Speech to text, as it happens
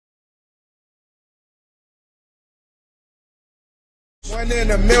1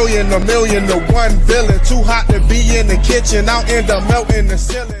 in a million to one villain. Too hot to be in the kitchen, I'll end up melting the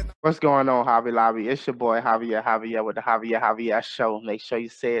ceiling. What's going on, Hobby Lobby? It's your boy Javier Javier with the Javier Javier Show. Make sure you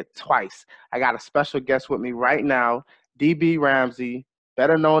say it twice. I got a special guest with me right now, DB Ramsey,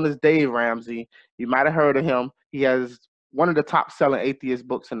 better known as Dave Ramsey. You might have heard of him. He has one of the top-selling atheist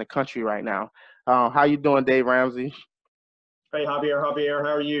books in the country right now. How you doing, Dave Ramsey? Hey, Javier,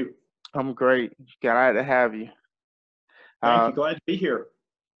 how are you? I'm great. Glad to have you. Thank you. Glad to be here.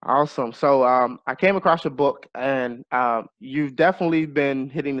 Awesome. So I came across your book, and you've definitely been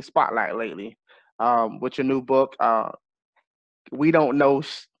hitting the spotlight lately with your new book. We don't know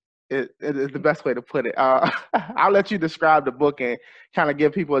it is the best way to put it. I'll let you describe the book and kind of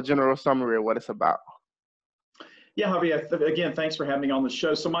give people a general summary of what it's about. Yeah, Javier, again, thanks for having me on the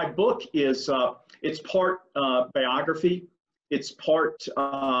show. So my book is, it's part biography, it's part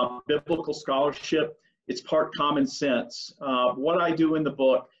biblical scholarship, it's part common sense. What I do in the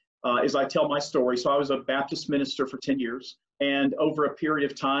book is I tell my story. So I was a Baptist minister for 10 years. And over a period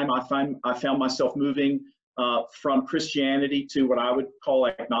of time, I found myself moving from Christianity to what I would call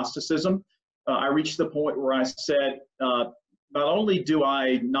agnosticism. I reached the point where I said, not only do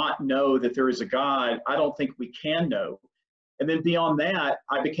I not know that there is a God, I don't think we can know. And then beyond that,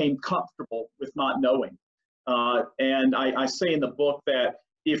 I became comfortable with not knowing. And I say in the book that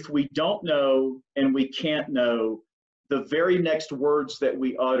if we don't know and we can't know, the very next words that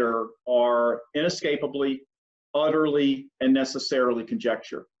we utter are inescapably, utterly, and necessarily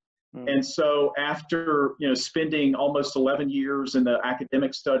conjecture. And so after spending almost 11 years in the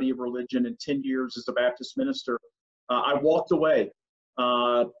academic study of religion and 10 years as a Baptist minister, I walked away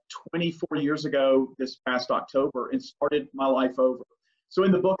 24 years ago this past October and started my life over. So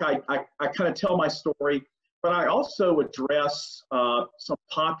in the book, I kind of tell my story, but I also address some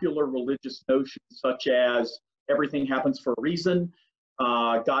popular religious notions such as everything happens for a reason,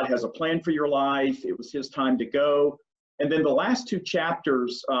 God has a plan for your life, it was his time to go. And then the last two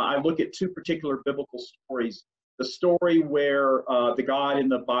chapters, I look at two particular biblical stories. The story where the God in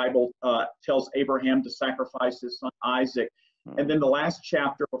the Bible tells Abraham to sacrifice his son Isaac. And then the last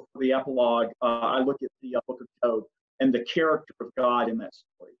chapter before the epilogue, I look at the book of Job and the character of God in that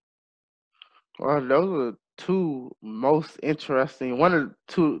story. Well, those are two most interesting,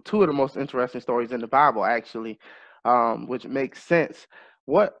 two of the most interesting stories in the Bible, actually, which makes sense.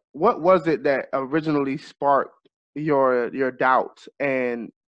 What was it that originally sparked your doubts,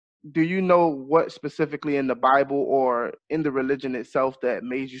 and do you know what specifically in the Bible or in the religion itself that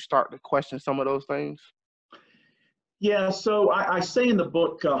made you start to question some of those things? Yeah, so I say in the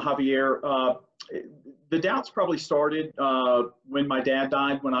book, Javier, the doubts probably started when my dad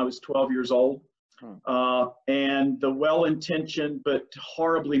died when I was 12 years old. And the well-intentioned but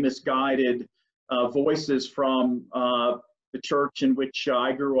horribly misguided voices from the church in which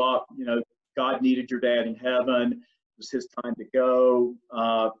I grew up, God needed your dad in heaven, it was his time to go,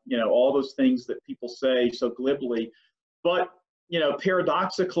 all those things that people say so glibly. But,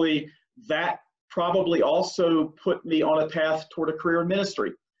 paradoxically, that probably also put me on a path toward a career in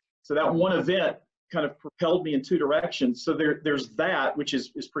ministry. So that one event kind of propelled me in two directions. So there's that, which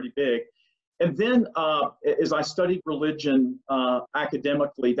is pretty big. And then as I studied religion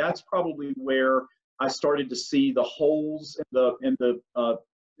academically, that's probably where I started to see the holes in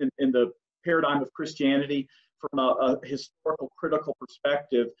the paradigm of Christianity from a historical critical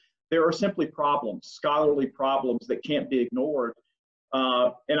perspective. There are simply problems, scholarly problems that can't be ignored.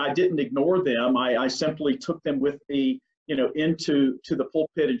 And I didn't ignore them. I simply took them with me, into the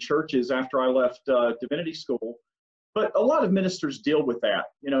pulpit in churches after I left divinity school. But a lot of ministers deal with that.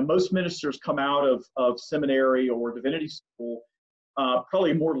 Most ministers come out of seminary or divinity school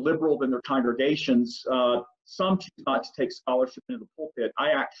probably more liberal than their congregations. Some choose not to take scholarship into the pulpit.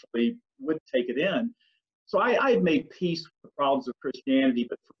 I actually would take it in. So I had made peace with the problems of Christianity.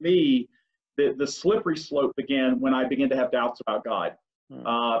 But for me, the slippery slope began when I began to have doubts about God.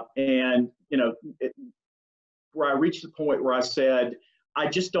 And, where I reached the point where I said, I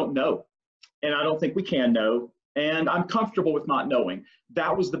just don't know. And I don't think we can know. And I'm comfortable with not knowing.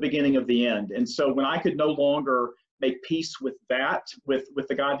 That was the beginning of the end. And so when I could no longer make peace with that, with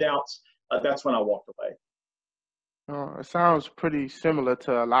the God doubts, that's when I walked away. It sounds pretty similar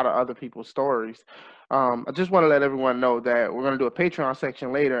to a lot of other people's stories. I just want to let everyone know that we're going to do a Patreon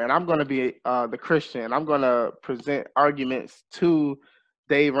section later, and I'm going to be the Christian. I'm going to present arguments to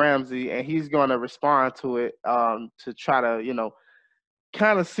Dave Ramsey, and he's going to respond to it to try to,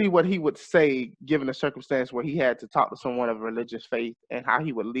 kind of see what he would say given a circumstance where he had to talk to someone of religious faith and how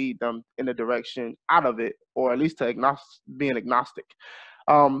he would lead them in a direction out of it, or at least to being agnostic.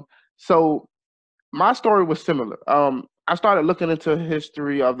 So my story was similar. I started looking into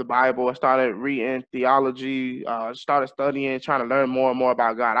history of the Bible. I started reading theology, started studying, trying to learn more and more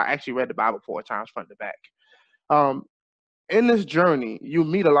about God. I actually read the Bible 4 times front to back. Um, in this journey, you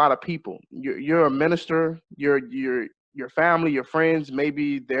meet a lot of people. You're a minister. Your family, your friends,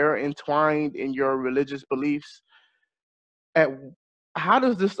 maybe they're entwined in your religious beliefs. At how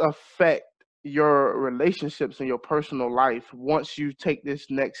does this affect your relationships and your personal life once you take this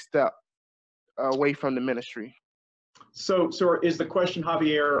next step away from the ministry? So is the question,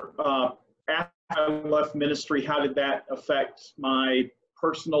 Javier, after I left ministry, how did that affect my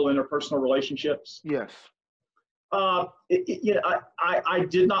personal, interpersonal relationships? Yes. I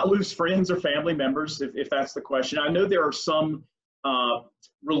did not lose friends or family members, if that's the question. I know there are some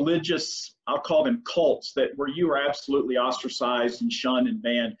religious, I'll call them cults, that where you are absolutely ostracized and shunned and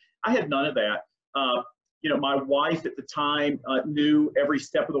banned. I had none of that. My wife at the time knew every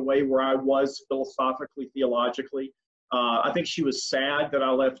step of the way where I was philosophically, theologically. I think she was sad that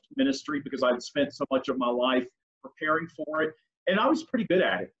I left ministry because I'd spent so much of my life preparing for it, and I was pretty good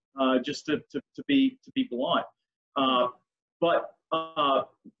at it. Just to be blunt. But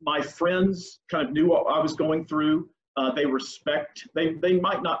my friends kind of knew what I was going through. They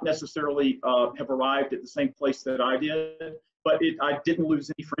might not necessarily have arrived at the same place that I did, but I didn't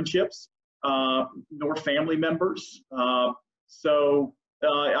lose any friendships, nor family members.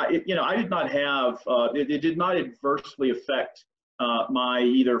 I did not have, it did not adversely affect my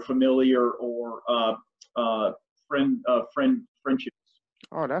either familiar or friendships.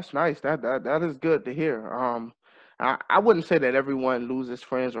 Oh, that's nice. That is good to hear. I wouldn't say that everyone loses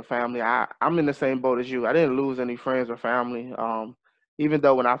friends or family. I'm in the same boat as you. I didn't lose any friends or family. Even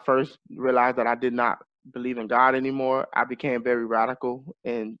though when I first realized that I did not believe in God anymore, I became very radical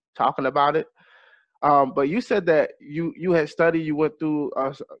in talking about it. But you said that you had studied, you went through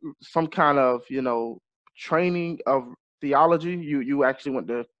some kind of training of theology. You actually went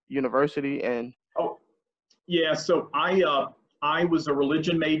to university and. Oh, yeah. So I was a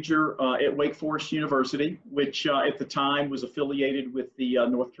religion major at Wake Forest University, which at the time was affiliated with the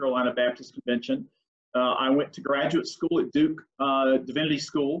North Carolina Baptist Convention. I went to graduate school at Duke Divinity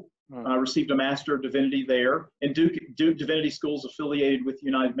School. I received a Master of Divinity there. And Duke Divinity School is affiliated with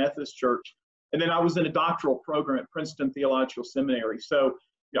United Methodist Church. And then I was in a doctoral program at Princeton Theological Seminary. So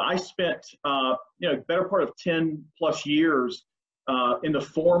I spent better part of 10 plus years in the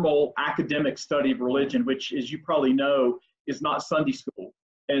formal academic study of religion, which, as you probably know, is not Sunday school,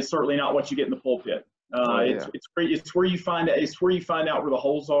 and it's certainly not what you get in the pulpit. It's where you find out where the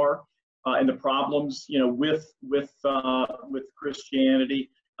holes are and the problems, with Christianity.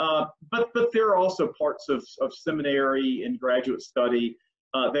 But there are also parts of seminary and graduate study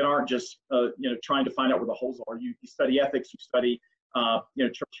that aren't just trying to find out where the holes are. You study ethics, you study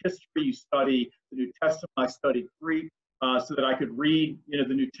church history, you study the New Testament. I studied Greek so that I could read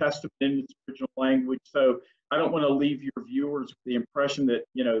the New Testament in its original language. So I don't want to leave your viewers with the impression that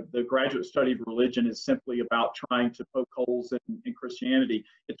the graduate study of religion is simply about trying to poke holes in Christianity.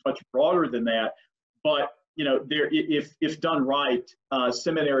 It's much broader than that. But if done right,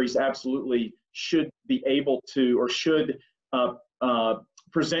 seminaries absolutely should be able to, or should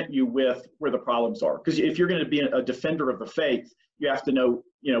present you with where the problems are. Because if you're going to be a defender of the faith, you have to know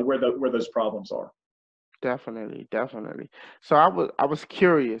where those problems are. Definitely. So I was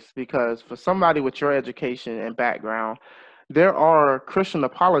curious because for somebody with your education and background, there are Christian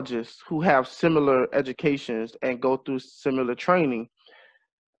apologists who have similar educations and go through similar training.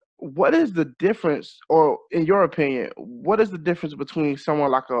 What is the difference, or in your opinion, what is the difference between someone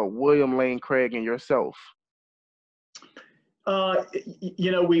like a William Lane Craig and yourself?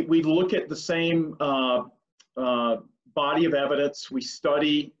 We look at the same body of evidence. We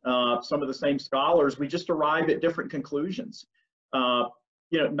study some of the same scholars. We just arrive at different conclusions.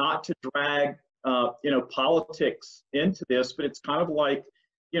 Not to drag politics into this, but it's kind of like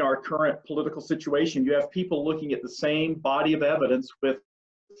our current political situation. You have people looking at the same body of evidence with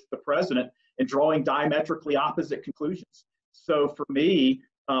the president and drawing diametrically opposite conclusions. So for me,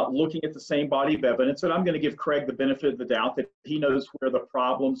 looking at the same body of evidence, and I'm going to give Craig the benefit of the doubt that he knows where the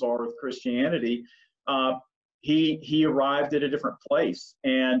problems are with Christianity. He arrived at a different place.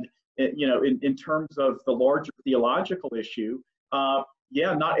 And, in terms of the larger theological issue,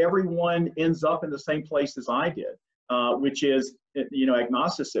 not everyone ends up in the same place as I did, which is,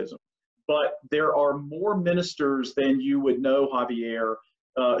 agnosticism. But there are more ministers than you would know, Javier,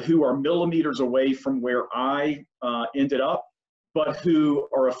 who are millimeters away from where I ended up, but who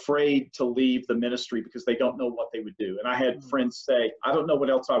are afraid to leave the ministry because they don't know what they would do. And I had friends say, I don't know what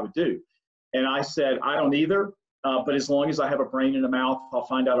else I would do. And I said, I don't either, but as long as I have a brain and a mouth,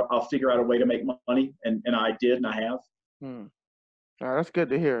 I'll figure out a way to make money. And I did, and I have. Hmm. That's good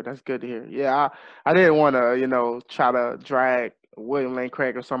to hear. That's good to hear. Yeah, I didn't want to, try to drag William Lane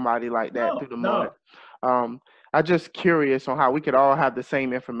Craig or somebody like that through No, the mud. no. I'm just curious on how we could all have the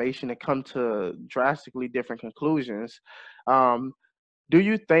same information and come to drastically different conclusions. Um, do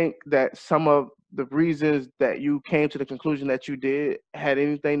you think that some of the reasons that you came to the conclusion that you did had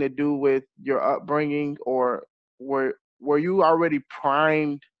anything to do with your upbringing, or were you already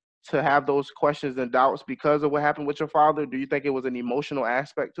primed to have those questions and doubts because of what happened with your father? Do you think it was an emotional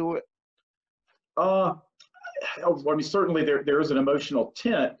aspect to it? Uh, I mean, certainly there is an emotional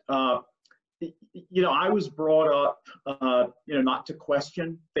tint. I was brought up, not to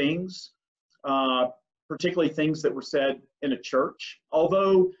question things, uh, particularly things that were said in a church.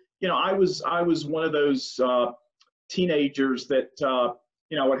 Although, I was one of those teenagers that,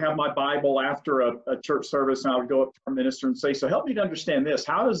 would have my Bible after a church service, and I would go up to our minister and say, "So help me to understand this.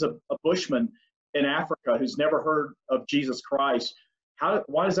 How does a bushman in Africa who's never heard of Jesus Christ,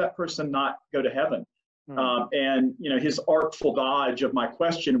 why does that person not go to heaven?" Hmm. And his artful dodge of my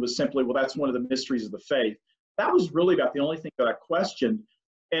question was simply, "Well, that's one of the mysteries of the faith." That was really about the only thing that I questioned,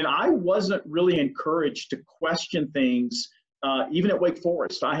 and I wasn't really encouraged to question things. Even at Wake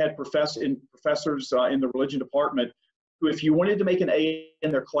Forest, I had professors in the religion department who, if you wanted to make an A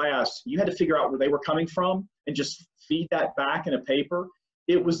in their class, you had to figure out where they were coming from and just feed that back in a paper.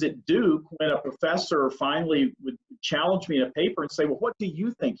 It was at Duke when a professor finally would challenge me in a paper and say, "Well, what do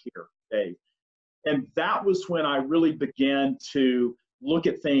you think here, Dave?" And that was when I really began to look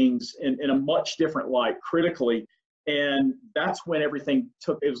at things in a much different light, critically. And that's when everything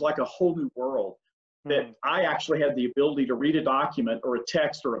it was like a whole new world, that Hmm. I actually had the ability to read a document or a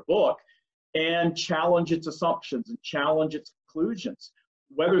text or a book and challenge its assumptions and challenge its conclusions,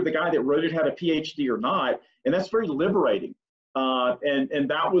 whether the guy that wrote it had a PhD or not. And that's very liberating. And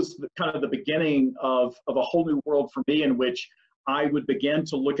that was kind of the beginning of a whole new world for me, in which I would begin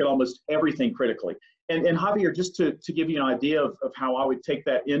to look at almost everything critically. And Javier, just to give you an idea of how I would take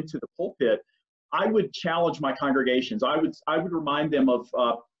that into the pulpit, I would challenge my congregations. I would remind them of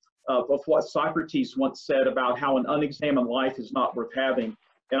what Socrates once said about how an unexamined life is not worth having.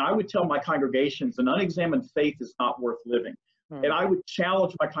 And I would tell my congregations, an unexamined faith is not worth living. And Hmm. I would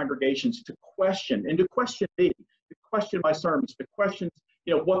challenge my congregations to question, and to question me, to question my sermons, to question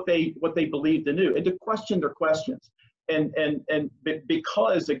what they believed anew, and to question their questions. And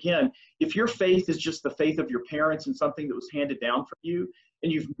because, again, if your faith is just the faith of your parents and something that was handed down from you,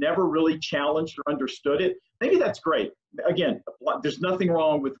 and you've never really challenged or understood it, maybe that's great. Again, there's nothing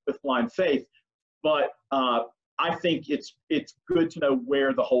wrong with blind faith, but I think it's good to know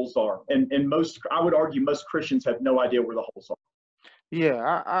where the holes are. And I would argue most Christians have no idea where the holes are.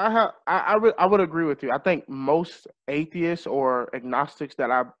 Yeah, I would agree with you. I think most atheists or agnostics that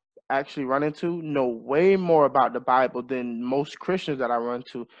I actually run into know way more about the Bible than most Christians that I run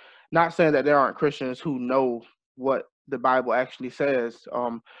into. Not saying that there aren't Christians who know what the Bible actually says,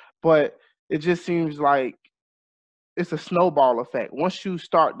 but it just seems like it's a snowball effect. Once you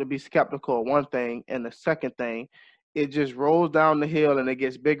start to be skeptical of one thing and the second thing, it just rolls down the hill and it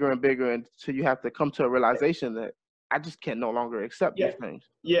gets bigger and bigger until you have to come to a realization that I just can no longer accept Yeah, these things.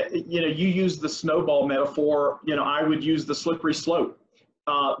 yeah. You use the snowball metaphor. I would use the slippery slope.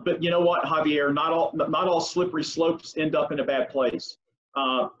 But you know what, Javier? Not all slippery slopes end up in a bad place.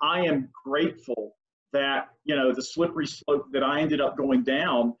 I am grateful that the slippery slope that I ended up going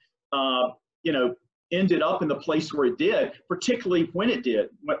down, you know, ended up in the place where it did, particularly when it did.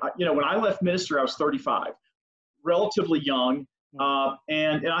 When I left ministry, I was 35, relatively young,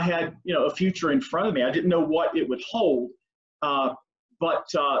 and I had a future in front of me. I didn't know what it would hold, uh, but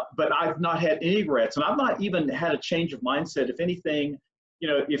I've not had any regrets, and I've not even had a change of mindset. If anything,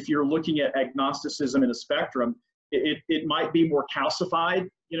 if you're looking at agnosticism in a spectrum, it might be more calcified,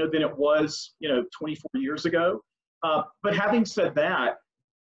 than it was, 24 years ago. But having said that,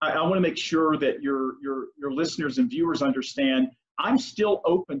 I want to make sure that your listeners and viewers understand I'm still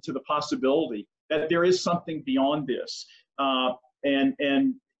open to the possibility that there is something beyond this,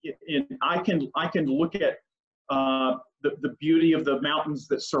 and I can look at the beauty of the mountains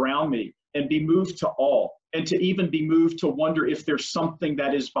that surround me and be moved to awe, and to even be moved to wonder if there's something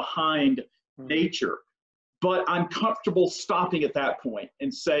that is behind nature. But I'm comfortable stopping at that point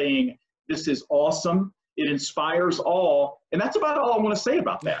and saying, this is awesome. It inspires awe. And that's about all I want to say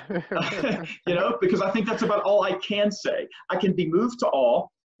about that. Because I think that's about all I can say. I can be moved to awe,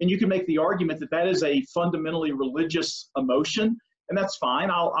 and you can make the argument that that is a fundamentally religious emotion, and that's fine.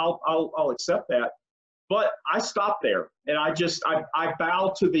 I'll accept that. But I stop there, and I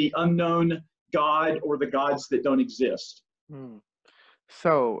bow to the unknown God, or the gods that don't exist.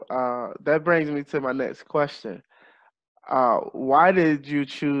 So that brings me to my next question. Why did you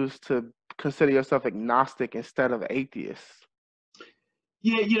choose to consider yourself agnostic instead of atheist?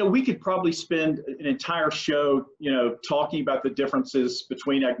 Yeah, we could probably spend an entire show, talking about the differences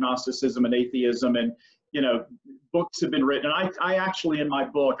between agnosticism and atheism, and books have been written. And I actually, in my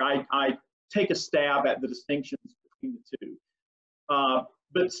book, I take a stab at the distinctions between the two,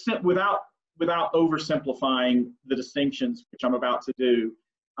 but without oversimplifying the distinctions, which I'm about to do.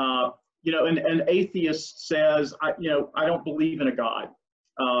 An atheist says, I don't believe in a God,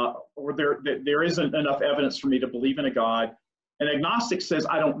 or there isn't enough evidence for me to believe in a God. An agnostic says,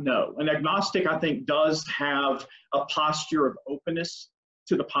 I don't know. An agnostic, I think, does have a posture of openness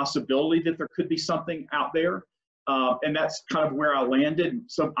to the possibility that there could be something out there. And that's kind of where I landed.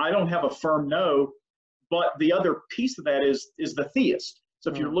 So I don't have a firm no, but the other piece of that is the theist.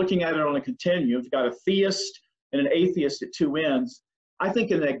 So if you're looking at it on a continuum, you've got a theist and an atheist at two ends. I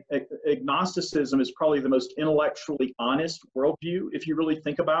think agnosticism is probably the most intellectually honest worldview, if you really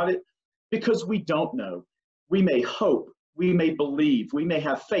think about it, because we don't know. We may hope, we may believe, we may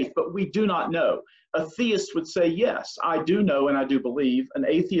have faith, but we do not know. A theist would say, yes, I do know and I do believe. An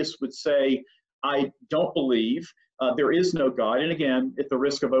atheist would say, I don't believe, there is no God. And again, at the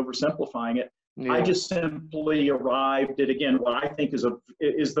risk of oversimplifying it, yeah. I just simply arrived at, again, what I think is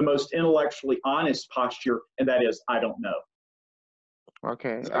the most intellectually honest posture, and that is, I don't know.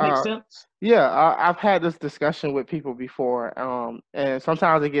 Okay. Does that make sense? Yeah, I've had this discussion with people before, and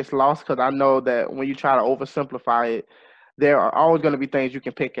sometimes it gets lost because I know that when you try to oversimplify it, there are always going to be things you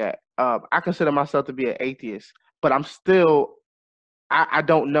can pick at. I consider myself to be an atheist, but I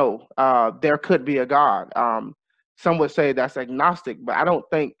don't know. There could be a God. Some would say that's agnostic, but I don't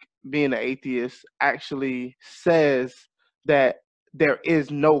think being an atheist actually says that there is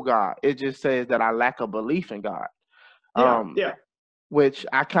no God. It just says that I lack a belief in God. Yeah. Which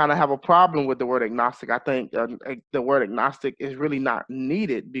I kind of have a problem with the word agnostic. I think the word agnostic is really not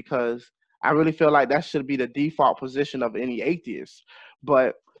needed because I really feel like that should be the default position of any atheist.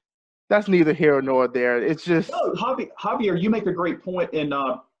 But that's neither here nor there. It's just Javier, you make a great point. In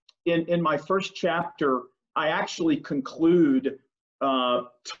my first chapter, I actually conclude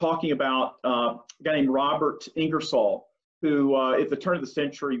talking about a guy named Robert Ingersoll, who at the turn of the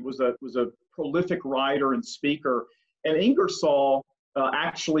century was a prolific writer and speaker. And Ingersoll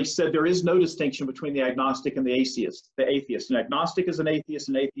actually said there is no distinction between the agnostic and the atheist. An agnostic is an atheist,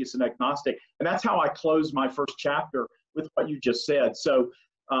 an atheist an agnostic, and that's how I close my first chapter with what you just said. So,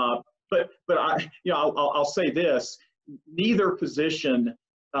 but I'll say this: neither position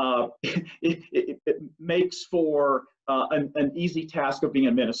it makes for an easy task of being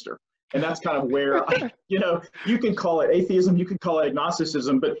a minister. And that's kind of where, you can call it atheism, you can call it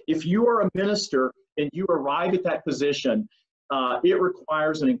agnosticism, but if you are a minister and you arrive at that position, it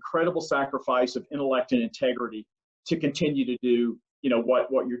requires an incredible sacrifice of intellect and integrity to continue to do,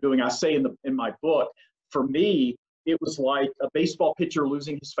 what you're doing. I say in my book, for me, it was like a baseball pitcher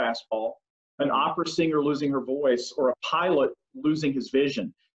losing his fastball, an opera singer losing her voice, or a pilot losing his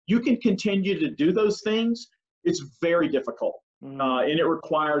vision. You can continue to do those things. It's very difficult. And it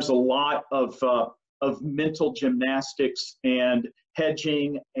requires a lot of mental gymnastics and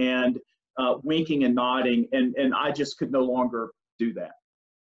hedging and winking and nodding, and I just could no longer do that.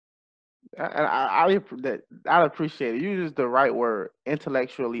 And I appreciate it. You used the right word,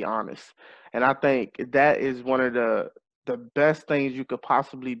 intellectually honest, and I think that is one of the best things you could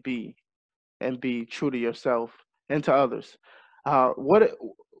possibly be, and be true to yourself and to others.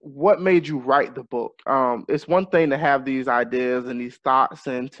 What made you write the book? It's one thing to have these ideas and these thoughts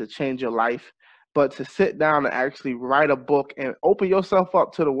and to change your life, but to sit down and actually write a book and open yourself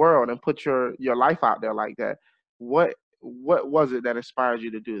up to the world and put your life out there like that. What was it that inspired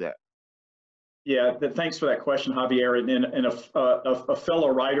you to do that? Yeah, thanks for that question, Javier. And a fellow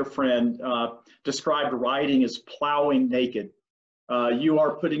writer friend described writing as plowing naked. You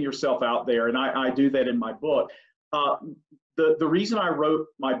are putting yourself out there, and I do that in my book. The reason I wrote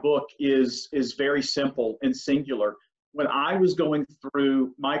my book is very simple and singular. When I was going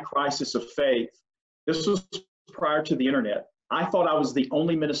through my crisis of faith, this was prior to the internet, I thought I was the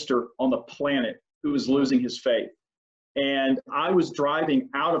only minister on the planet who was losing his faith. And I was driving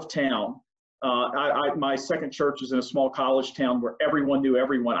out of town. My second church was in a small college town where everyone knew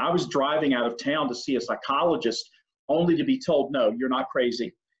everyone. I was driving out of town to see a psychologist, only to be told, no, you're not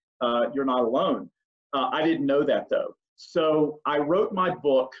crazy. You're not alone. I didn't know that, though. So I wrote my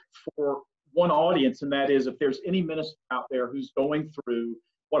book for one audience, and that is, if there's any minister out there who's going through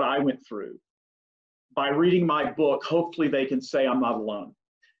what I went through, by reading my book, hopefully they can say I'm not alone.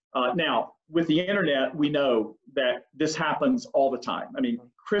 Now, with the internet, we know that this happens all the time. I mean,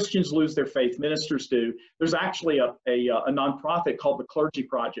 Christians lose their faith, ministers do. There's actually a nonprofit called the Clergy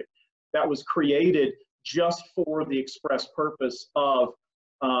Project that was created just for the express purpose of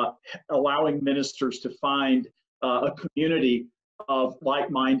allowing ministers to find a community of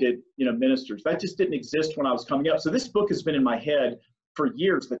like-minded, ministers. That just didn't exist when I was coming up. So this book has been in my head for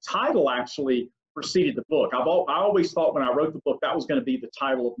years. The title actually preceded the book. I always thought when I wrote the book that was going to be the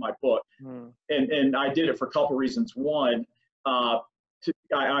title of my book, and I did it for a couple reasons. One, I'm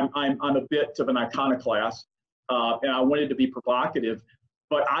a bit of an iconoclast, and I wanted to be provocative,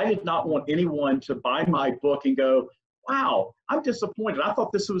 but I did not want anyone to buy my book and go, "Wow, I'm disappointed. I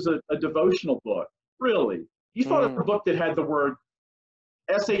thought this was a devotional book." Really? You thought a book that had the word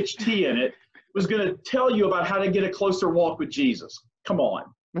SHT in it was going to tell you about how to get a closer walk with Jesus? Come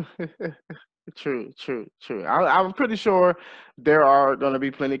on. True. I'm pretty sure there are going to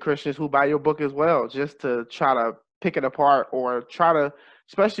be plenty of Christians who buy your book as well, just to try to pick it apart, or try to,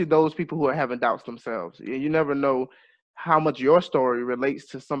 especially those people who are having doubts themselves. You never know how much your story relates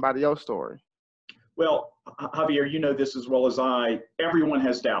to somebody else's story. Well, Javier, you know this as well as I. Everyone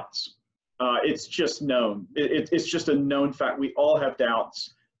has doubts. It's just known. It's just a known fact. We all have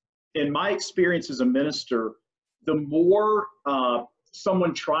doubts. In my experience as a minister, the more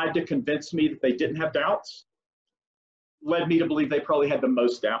someone tried to convince me that they didn't have doubts, led me to believe they probably had the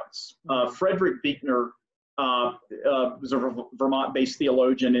most doubts. Frederick Buechner was a Vermont-based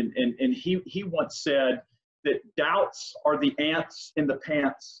theologian, and he once said that doubts are the ants in the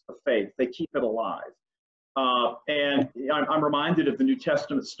pants of faith. They keep it alive. And I'm reminded of the New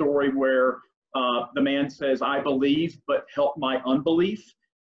Testament story where the man says, "I believe, but help my unbelief."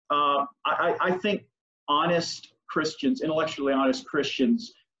 I think honest Christians, intellectually honest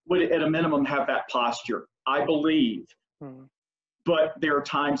Christians, would at a minimum have that posture. I believe, but there are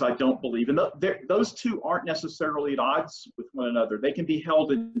times I don't believe. And those two aren't necessarily at odds with one another. They can be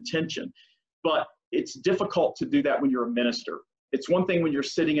held in tension, but it's difficult to do that when you're a minister. It's one thing when you're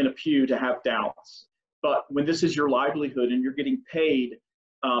sitting in a pew to have doubts, but when this is your livelihood and you're getting paid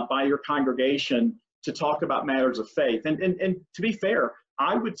by your congregation to talk about matters of faith. And to be fair,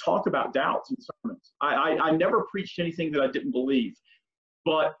 I would talk about doubts in sermons. I never preached anything that I didn't believe.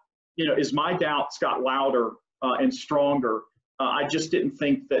 But, as my doubts got louder and stronger, I just didn't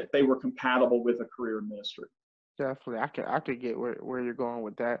think that they were compatible with a career in ministry. Definitely. I could get where you're going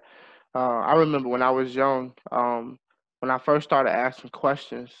with that. I remember when I was young, when I first started asking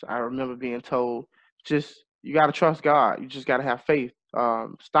questions, I remember being told, you got to trust God. You just got to have faith.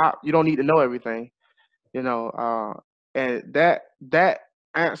 You don't need to know everything, and that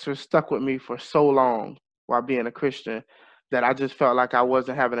answer stuck with me for so long while being a Christian, that I just felt like I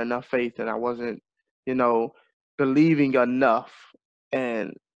wasn't having enough faith and I wasn't, believing enough.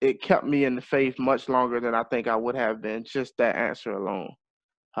 And it kept me in the faith much longer than I think I would have been, just that answer alone.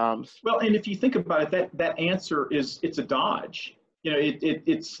 Well, and if you think about it, that answer it's a dodge.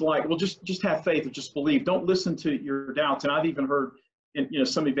 It's like, well, just have faith or just believe. Don't listen to your doubts. And I've even heard in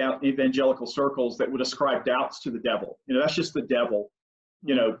some evangelical circles that would ascribe doubts to the devil. That's just the devil,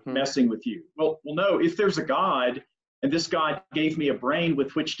 messing with you. Well, no, if there's a God and this God gave me a brain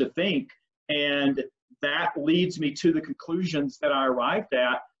with which to think, and that leads me to the conclusions that I arrived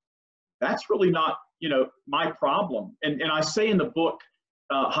at, that's really not, my problem. And I say in the book,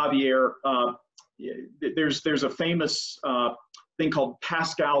 Javier, there's a famous thing called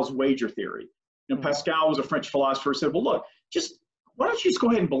Pascal's wager theory. Pascal was a French philosopher who said, well, look, why don't you just go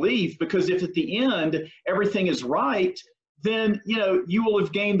ahead and believe? Because if at the end everything is right, then you will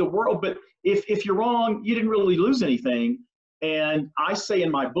have gained the world. But if you're wrong, you didn't really lose anything. And I say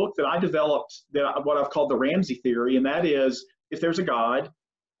in my book that I developed what I've called the Ramsey theory, and that is, if there's a God,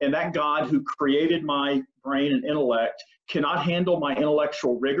 and that God who created my brain and intellect cannot handle my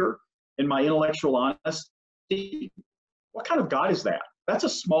intellectual rigor and my intellectual honesty, what kind of God is that? That's a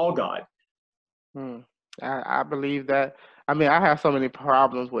small God. I believe that. I mean, I have so many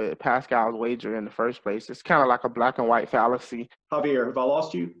problems with Pascal's wager in the first place. It's kind of like a black and white fallacy. Javier, have I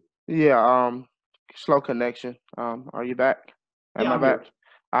lost you? Yeah, slow connection. Are you back? Am I back? Here.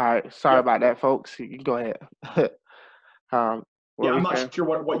 All right. Sorry about that, folks. You can go ahead. I'm not sure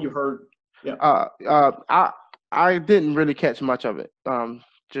what you heard. Yeah. I didn't really catch much of it. I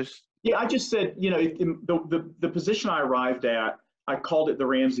just said, the position I arrived at, I called it the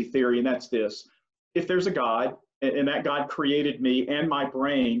Ramsey theory, and that's this: if there's a God, and that God created me and my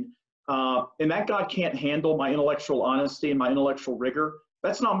brain, and that God can't handle my intellectual honesty and my intellectual rigor,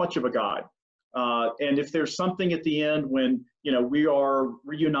 that's not much of a God. And if there's something at the end when we are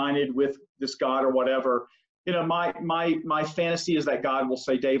reunited with this God or whatever, my fantasy is that God will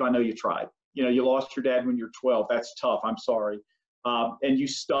say, Dave, I know you tried. You lost your dad when you're 12. That's tough. I'm sorry. and you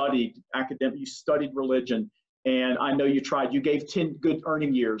studied you studied religion, and I know you gave 10 good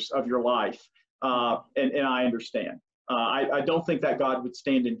earning years of your life, and I understand. I don't think that God would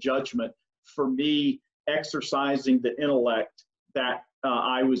stand in judgment for me exercising the intellect that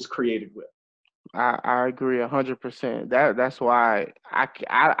I was created with. I agree 100%. That's why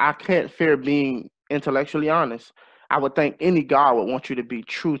I can't fear being intellectually honest. I would think any God would want you to be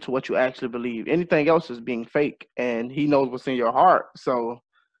true to what you actually believe. Anything else is being fake, and He knows what's in your heart. So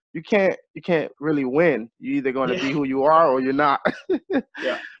you can't really win. You're either going to be who you are or you're not.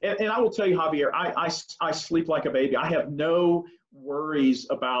 Yeah, and I will tell you, Javier, I sleep like a baby. I have no worries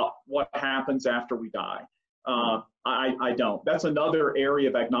about what happens after we die. I don't. That's another area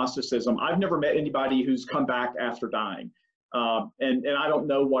of agnosticism. I've never met anybody who's come back after dying, and I don't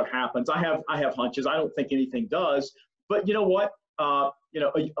know what happens. I have hunches. I don't think anything does. But you know what? A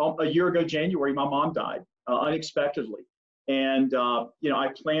year ago, January, my mom died unexpectedly, and I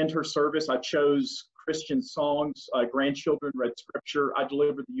planned her service. I chose Christian songs. Grandchildren read scripture. I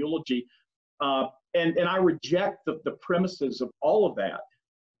delivered the eulogy, and I reject the premises of all of that.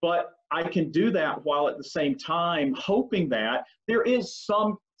 But I can do that while at the same time hoping that there is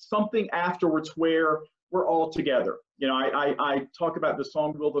something afterwards where we're all together. I talk about the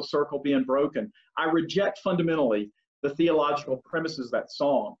song, Will the Circle Be Unbroken? I reject fundamentally the theological premises of that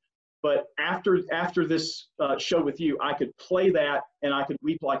song. But after this show with you, I could play that and I could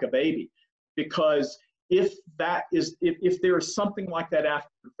weep like a baby, because if there is something like that after,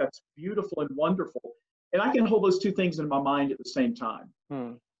 that's beautiful and wonderful, and I can hold those two things in my mind at the same time.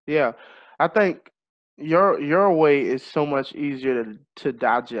 Yeah, I think your way is so much easier to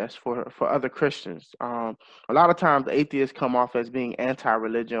digest for other Christians. A lot of times atheists come off as being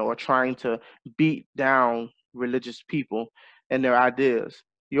anti-religion or trying to beat down religious people and their ideas.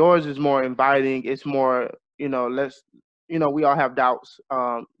 Yours is more inviting. It's more, we all have doubts.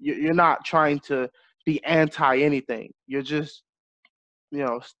 You're not trying to be anti anything. You're just,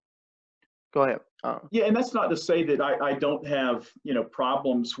 go ahead. Yeah, and that's not to say that I don't have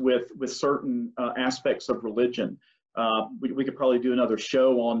problems with certain aspects of religion. We could probably do another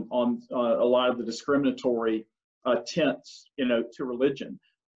show on a lot of the discriminatory tints to religion.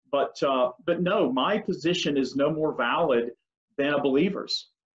 But no, my position is no more valid than a believer's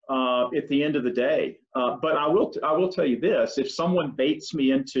at the end of the day. But I will tell you this: if someone baits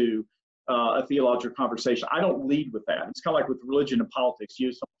me into a theological conversation, I don't lead with that. It's kind of like with religion and politics. You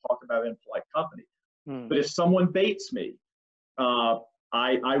just don't talk about it in polite company. But if someone baits me,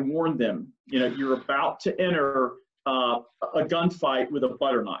 I warn them. You're about to enter a gunfight with a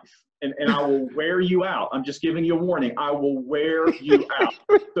butter knife, and I will wear you out. I'm just giving you a warning. I will wear you out.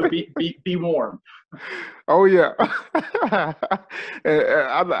 So be warned. Oh yeah, I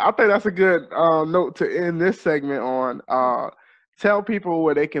think that's a good note to end this segment on. Tell people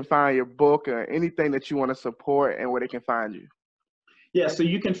where they can find your book or anything that you want to support and where they can find you. Yeah, so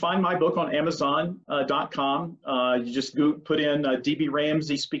you can find my book on Amazon.com. You just put in D.B.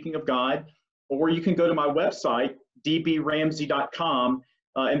 Ramsey, Speaking of God, or you can go to my website, dbramsey.com,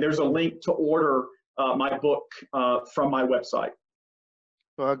 and there's a link to order my book from my website.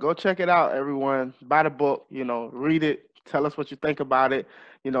 Well, go check it out, everyone. Buy the book, read it. Tell us what you think about it.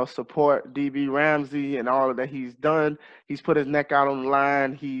 Support D.B. Ramsey and all that he's done. He's put his neck out on the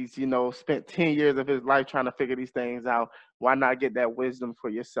line. He's, spent 10 years of his life trying to figure these things out. Why not get that wisdom for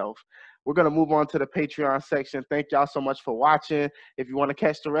yourself? We're going to move on to the Patreon section. Thank y'all so much for watching. If you want to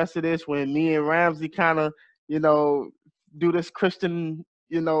catch the rest of this, when me and Ramsey kind of, do this Christian,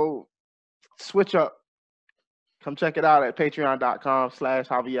 switch up, come check it out at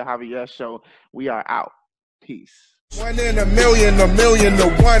patreon.com/Javier Javier Show. We are out. Peace. 1 in a million to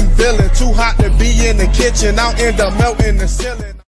 1 villain. Too hot to be in the kitchen, out in the melting the ceiling.